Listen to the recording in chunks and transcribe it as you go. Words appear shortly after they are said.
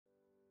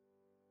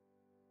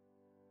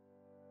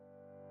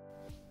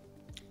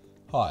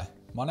Hi,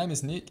 my name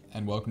is Nick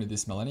and welcome to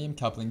this Millennium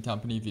Coupling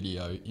Company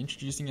video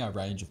introducing our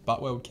range of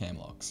Buttweld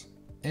camlocks.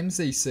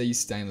 MCC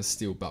stainless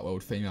steel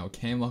Buttweld female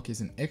camlock is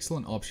an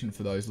excellent option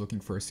for those looking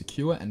for a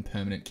secure and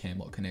permanent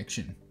camlock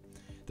connection.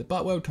 The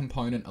Buttweld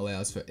component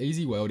allows for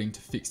easy welding to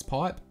fixed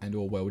pipe and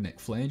or weld neck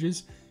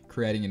flanges,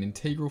 creating an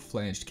integral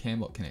flanged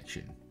camlock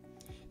connection.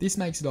 This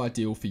makes it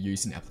ideal for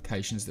use in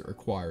applications that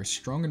require a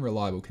strong and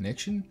reliable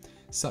connection,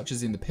 such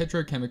as in the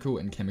petrochemical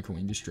and chemical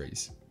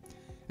industries.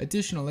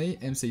 Additionally,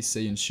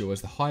 MCC ensures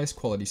the highest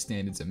quality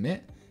standards are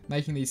met,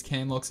 making these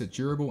camlocks a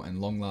durable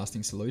and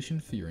long-lasting solution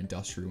for your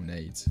industrial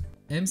needs.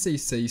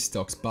 MCC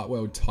stocks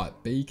Buttweld Type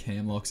B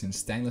camlocks in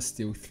stainless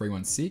steel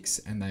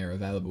 316 and they are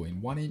available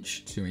in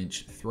 1-inch,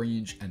 2-inch,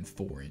 3-inch and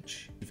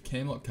 4-inch.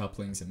 Camlock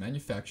couplings are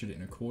manufactured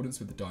in accordance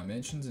with the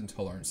dimensions and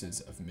tolerances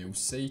of MIL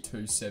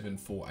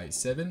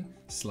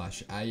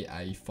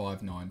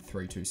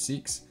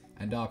C27487/AA59326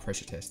 and are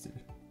pressure tested.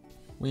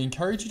 We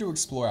encourage you to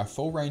explore our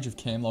full range of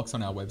camlocks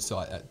on our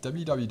website at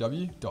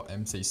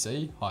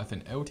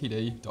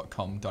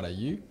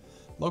www.mcc-ltd.com.au.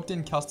 Logged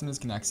in customers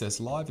can access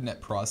live net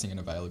pricing and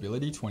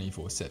availability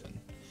 24/7.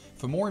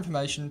 For more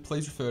information,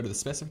 please refer to the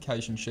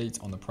specification sheets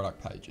on the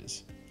product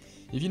pages.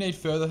 If you need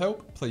further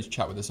help, please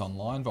chat with us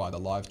online via the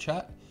live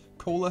chat,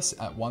 call us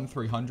at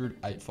 1300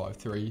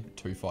 853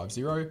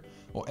 250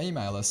 or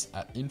email us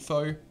at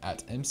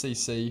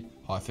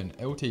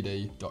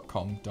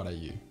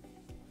info@mcc-ltd.com.au.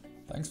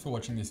 Thanks for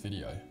watching this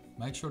video.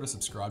 Make sure to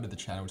subscribe to the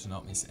channel to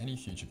not miss any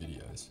future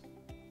videos.